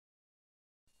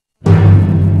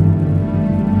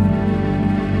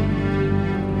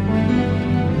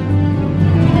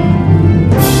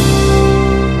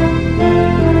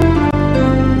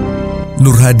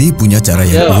Nurhadi punya cara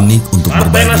yang unik untuk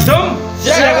berbagi.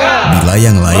 Bila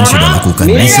yang lain sudah lakukan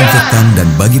disinfektan dan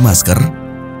bagi masker,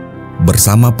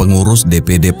 bersama pengurus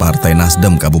DPD Partai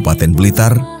NasDem Kabupaten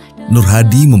Blitar,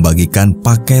 Nurhadi membagikan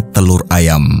paket telur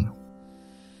ayam.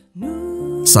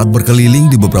 Saat berkeliling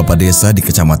di beberapa desa di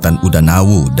Kecamatan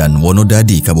Udanawu dan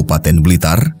Wonodadi, Kabupaten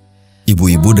Blitar,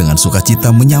 ibu-ibu dengan sukacita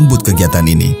menyambut kegiatan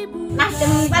ini.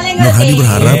 Nurhadi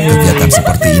berharap kegiatan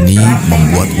seperti ini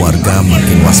membuat warga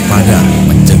makin waspada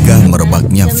mencegah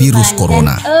merebaknya virus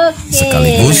corona,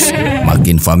 sekaligus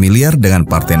makin familiar dengan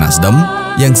Partai NasDem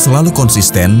yang selalu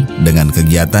konsisten dengan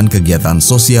kegiatan-kegiatan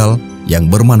sosial yang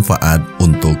bermanfaat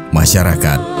untuk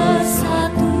masyarakat.